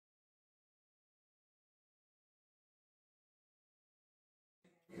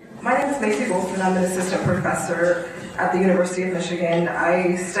My name is Maisie Gholson. I'm an assistant professor at the University of Michigan.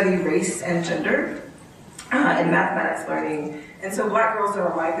 I study race and gender in mathematics learning. And so Black girls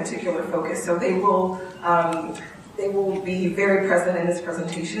are my particular focus. So they will be very present in this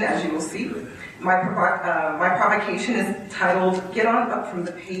presentation, as you will see. My provocation is titled, Get On Up From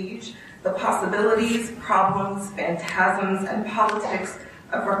the Page, The Possibilities, Problems, Phantasms, and Politics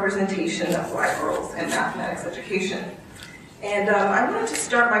of Representation of Black Girls in Mathematics Education. And I wanted to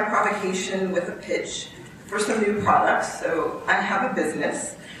start my provocation with a pitch for some new products. So I have a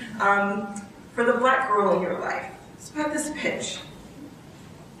business for the Black girl in your life. So I have this pitch.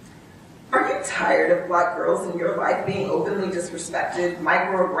 Are you tired of Black girls in your life being openly disrespected,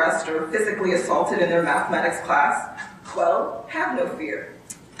 microaggressed, or physically assaulted in their mathematics class? Well, have no fear.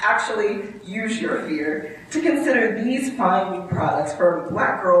 Actually, use your fear to consider these fine new products for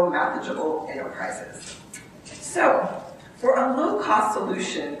Black girl manageable enterprises. So, for a low-cost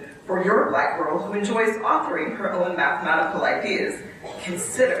solution for your Black girl who enjoys authoring her own mathematical ideas,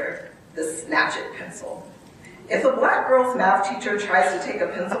 consider the Snatch It pencil. If a Black girl's math teacher tries to take a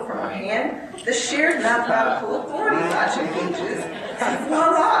pencil from her hand, the shared mathematical authority latch engages, and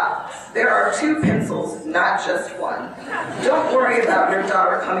voila! There are two pencils, not just one. Don't worry about your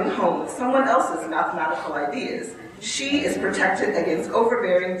daughter coming home with someone else's mathematical ideas. She is protected against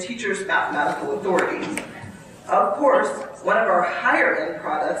overbearing teachers' mathematical authority. Of course, one of our higher-end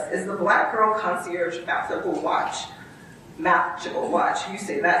products is the Black Girl Concierge Magical Watch. Magical Watch, you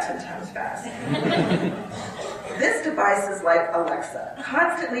say that 10 times fast. This device is like Alexa,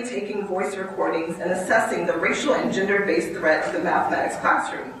 constantly taking voice recordings and assessing the racial and gender-based threat of the mathematics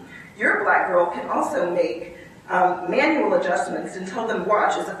classroom. Your Black girl can also make manual adjustments until the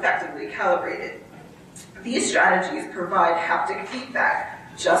watch is effectively calibrated. These strategies provide haptic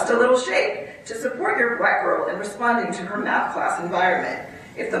feedback, just a little shake, to support your Black girl in responding to her math class environment.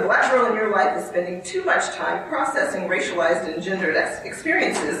 If the Black girl in your life is spending too much time processing racialized and gendered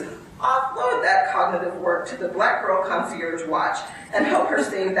experiences, offload that cognitive work to the Black Girl Concierge Watch and help her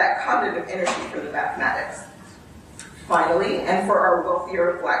save that cognitive energy for the mathematics. Finally, and for our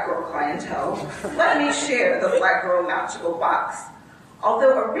wealthier Black girl clientele, let me share the Black Girl Magical Box.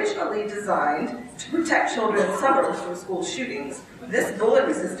 Although originally designed to protect children in suburbs from school shootings, this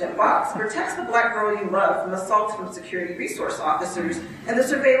bullet-resistant box protects the Black girl you love from assaults from security resource officers and the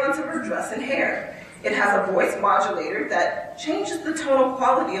surveillance of her dress and hair. It has a voice modulator that changes the tonal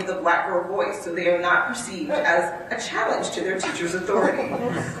quality of the Black girl voice so they are not perceived as a challenge to their teacher's authority.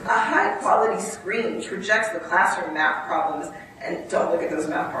 A high-quality screen projects the classroom math problems, and don't look at those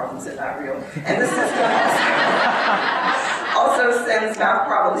math problems, they're not real. And the system also sends math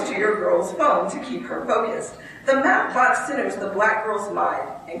problems to your girl's phone to keep her focused. The math box centers the Black girl's mind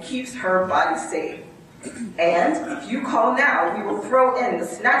and keeps her body safe. And if you call now, we will throw in the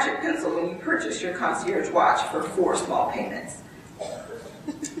Snatch It pencil when you purchase your concierge watch for 4 small payments.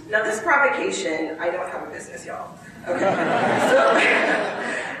 Now this provocation, I don't have a business, y'all. Okay. So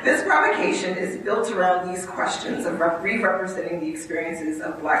this provocation is built around these questions of re-representing the experiences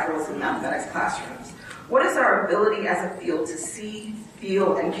of Black girls in mathematics classrooms. What is our ability as a field to see,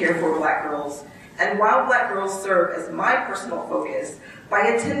 feel, and care for Black girls? And while Black girls serve as my personal focus, by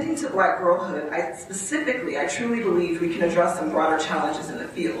attending to Black girlhood, I truly believe we can address some broader challenges in the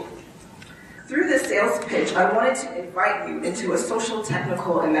field. Through this sales pitch, I wanted to invite you into a social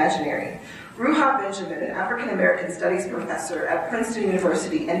technical imaginary. Ruha Benjamin, an African-American studies professor at Princeton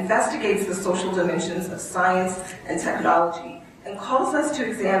University, investigates the social dimensions of science and technology and calls us to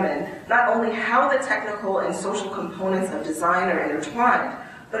examine not only how the technical and social components of design are intertwined,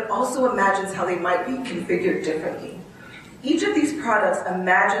 but also imagines how they might be configured differently. Each of these products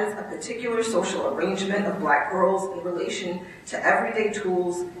imagines a particular social arrangement of Black girls in relation to everyday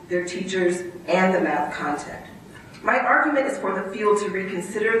tools, their teachers, and the math content. My argument is for the field to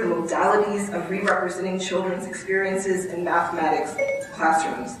reconsider the modalities of re-representing children's experiences in mathematics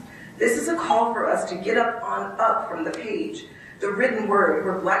classrooms. This is a call for us to get up from the page, the written word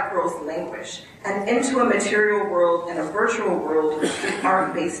where Black girls languish, and into a material world and a virtual world with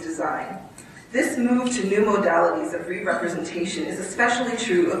art-based design. This move to new modalities of re-representation is especially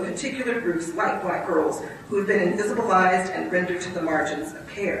true of particular groups like Black girls who have been invisibilized and rendered to the margins of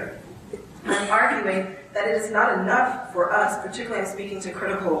care. I'm arguing that it is not enough for us, particularly I'm speaking to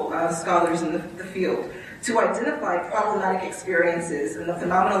critical scholars in the field, to identify problematic experiences and the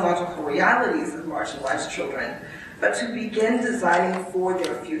phenomenological realities of marginalized children, but to begin designing for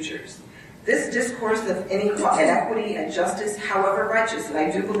their futures. This discourse of inequity and justice, however righteous, and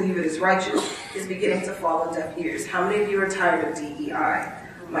I do believe it is righteous, is beginning to fall on deaf ears. How many of you are tired of DEI?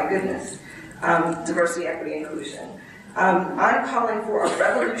 My goodness. Diversity, equity, inclusion. I'm calling for a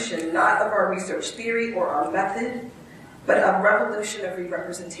revolution, not of our research theory or our method, but a revolutionary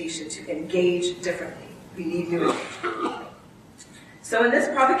representation to engage differently. We need new engagement. So in this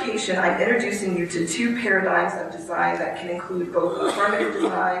provocation, I'm introducing you to two paradigms of design that can include both affirmative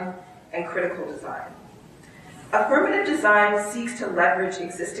design and critical design. Affirmative design seeks to leverage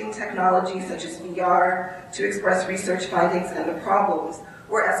existing technologies such as VR to express research findings and the problems,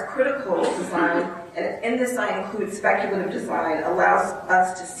 whereas critical design, and in this I include speculative design, allows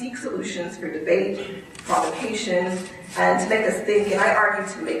us to seek solutions for debate, provocation, and to make us think, and I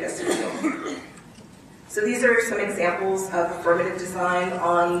argue to make us feel. So these are some examples of affirmative design.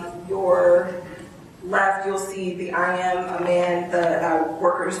 On your left, you'll see the I Am a Man, the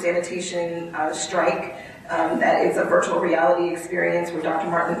workers' sanitation strike. That is a virtual reality experience where Dr.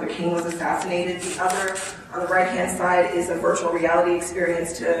 Martin Luther King was assassinated. The other, on the right-hand side, is a virtual reality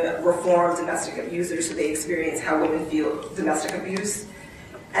experience to reform domestic abusers so they experience how women feel domestic abuse.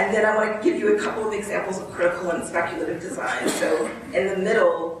 And then I want to give you a couple of examples of critical and speculative design. So in the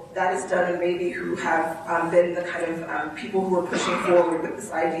middle, that is done in maybe who have been the kind of people who are pushing forward with this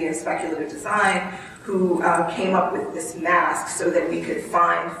idea of speculative design, who came up with this mask so that we could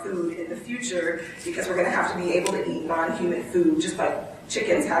find food in the future, because we're going to have to be able to eat non-human food. Just like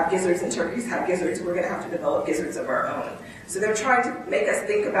chickens have gizzards and turkeys have gizzards, we're going to have to develop gizzards of our own. So they're trying to make us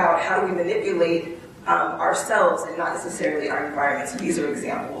think about how do we manipulate ourselves and not necessarily our environment. So these are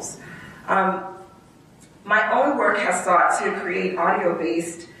examples. My own work has sought to create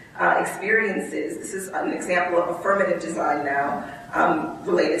audio-based experiences. This is an example of affirmative design now,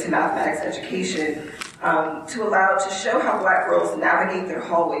 related to mathematics education, to show how Black girls navigate their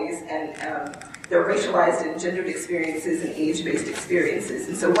hallways and their racialized and gendered experiences and age-based experiences.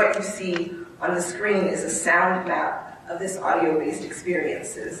 And so what you see on the screen is a sound map of this audio-based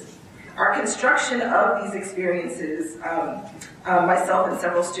experiences. Our construction of these experiences, myself and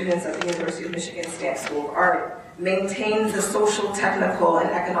several students at the University of Michigan Stamp School of Art, maintains the social, technical, and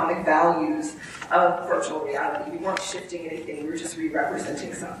economic values of virtual reality. We weren't shifting anything, we were just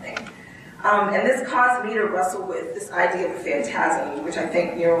re-representing something. And this caused me to wrestle with this idea of phantasm, which I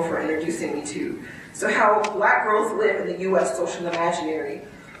thank Nero for introducing me to. So how Black girls live in the US social imaginary.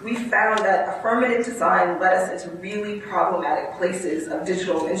 We found that affirmative design led us into really problematic places of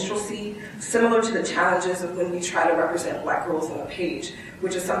digital minstrelsy, similar to the challenges of when we try to represent Black girls on a page,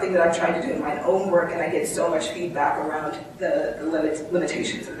 which is something that I've tried to do in my own work, and I get so much feedback around the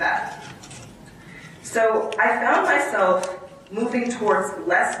limitations of that. So I found myself moving towards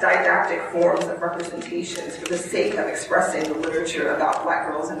less didactic forms of representations for the sake of expressing the literature about Black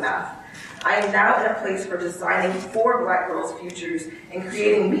girls in math. I am now in a place for designing for Black girls' futures and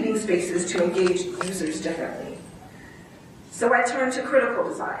creating meeting spaces to engage users differently. So I turn to critical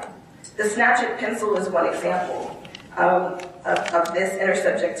design. The Snatch It pencil is one example of this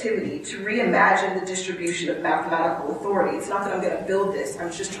intersubjectivity, to reimagine the distribution of mathematical authority. It's not that I'm going to build this,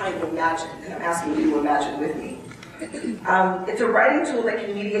 I'm just trying to imagine, and I'm asking you to imagine with me. It's a writing tool that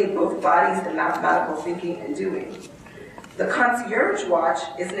can mediate both bodies and mathematical thinking and doing. The Concierge Watch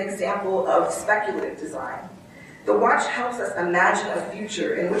is an example of speculative design. The watch helps us imagine a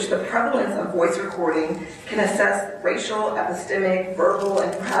future in which the prevalence of voice recording can assess racial, epistemic, verbal,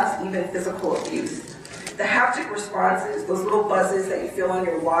 and perhaps even physical abuse. The haptic responses, those little buzzes that you feel on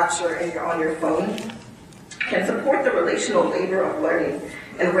your watch or on your phone, can support the relational labor of learning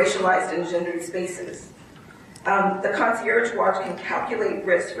in racialized and gendered spaces. The Concierge Watch can calculate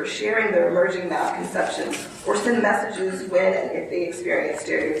risk for sharing their emerging math conceptions or send messages when and if they experience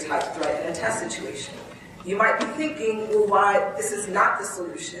stereotype threat in a test situation. You might be thinking, well, why this is not the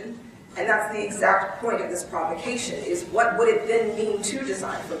solution, and that's the exact point of this provocation, is what would it then mean to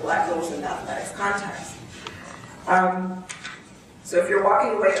design for Black girls in mathematics context? So if you're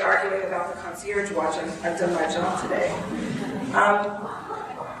walking away arguing about the Concierge Watch, I've done my job today.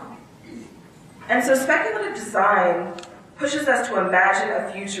 And so speculative design pushes us to imagine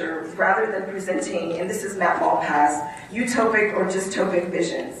a future rather than presenting, and this is Matt Malpass, utopic or dystopic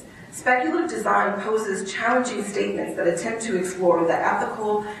visions. Speculative design poses challenging statements that attempt to explore the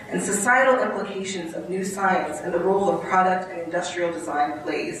ethical and societal implications of new science and the role of product and industrial design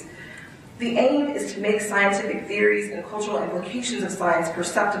plays. The aim is to make scientific theories and cultural implications of science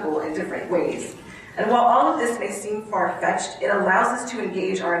perceptible in different ways. And while all of this may seem far-fetched, it allows us to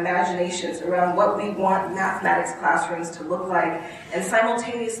engage our imaginations around what we want mathematics classrooms to look like and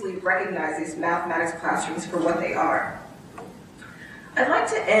simultaneously recognize these mathematics classrooms for what they are. I'd like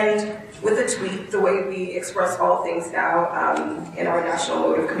to end with a tweet, the way we express all things now in our national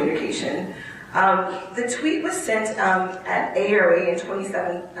mode of communication. The tweet was sent at ARA in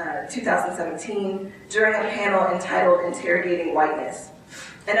 2017 during a panel entitled Interrogating Whiteness.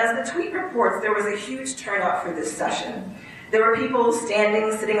 And as the tweet reports, there was a huge turnout for this session. There were people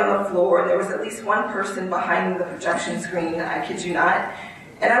standing, sitting on the floor. There was at least one person behind the projection screen, I kid you not.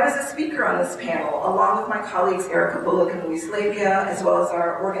 And I was a speaker on this panel, along with my colleagues Erica Bullock and Luis Labia, as well as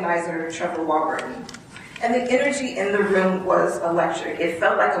our organizer, Trevor Warburton. And the energy in the room was electric. It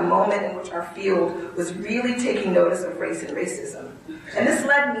felt like a moment in which our field was really taking notice of race and racism. And this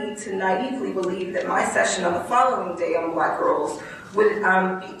led me to naively believe that my session on the following day on Black Girls would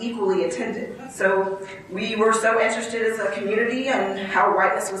be equally attended. So we were so interested as a community in how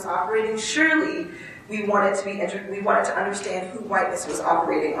whiteness was operating. Surely we wanted to understand who whiteness was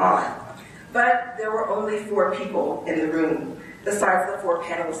operating on. But there were only 4 people in the room, besides the 4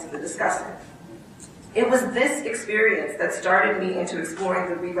 panelists and the discussant. It was this experience that started me into exploring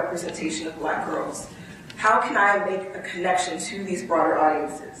the re-representation of Black girls. How can I make a connection to these broader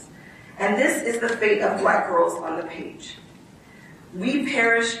audiences? And this is the fate of Black girls on the page. We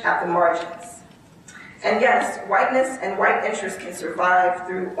perish at the margins. And yes, whiteness and white interest can survive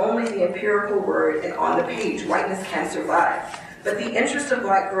through only the empirical word and on the page. Whiteness can survive. But the interest of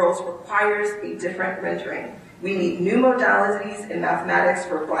Black girls requires a different rendering. We need new modalities in mathematics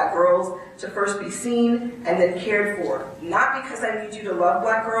for Black girls to first be seen and then cared for. Not because I need you to love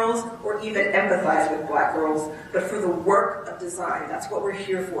Black girls or even empathize with Black girls, but for the work of design. That's what we're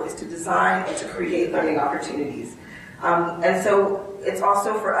here for, is to design and to create learning opportunities. And so it's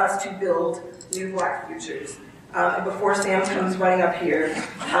also for us to build new Black futures. And before Sam comes running up here,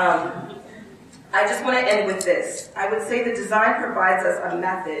 I just want to end with this. I would say that design provides us a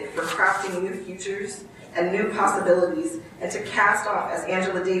method for crafting new futures and new possibilities, and to cast off, as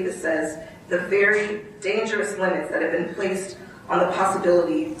Angela Davis says, the very dangerous limits that have been placed on the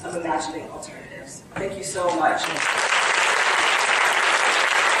possibility of imagining alternatives. Thank you so much.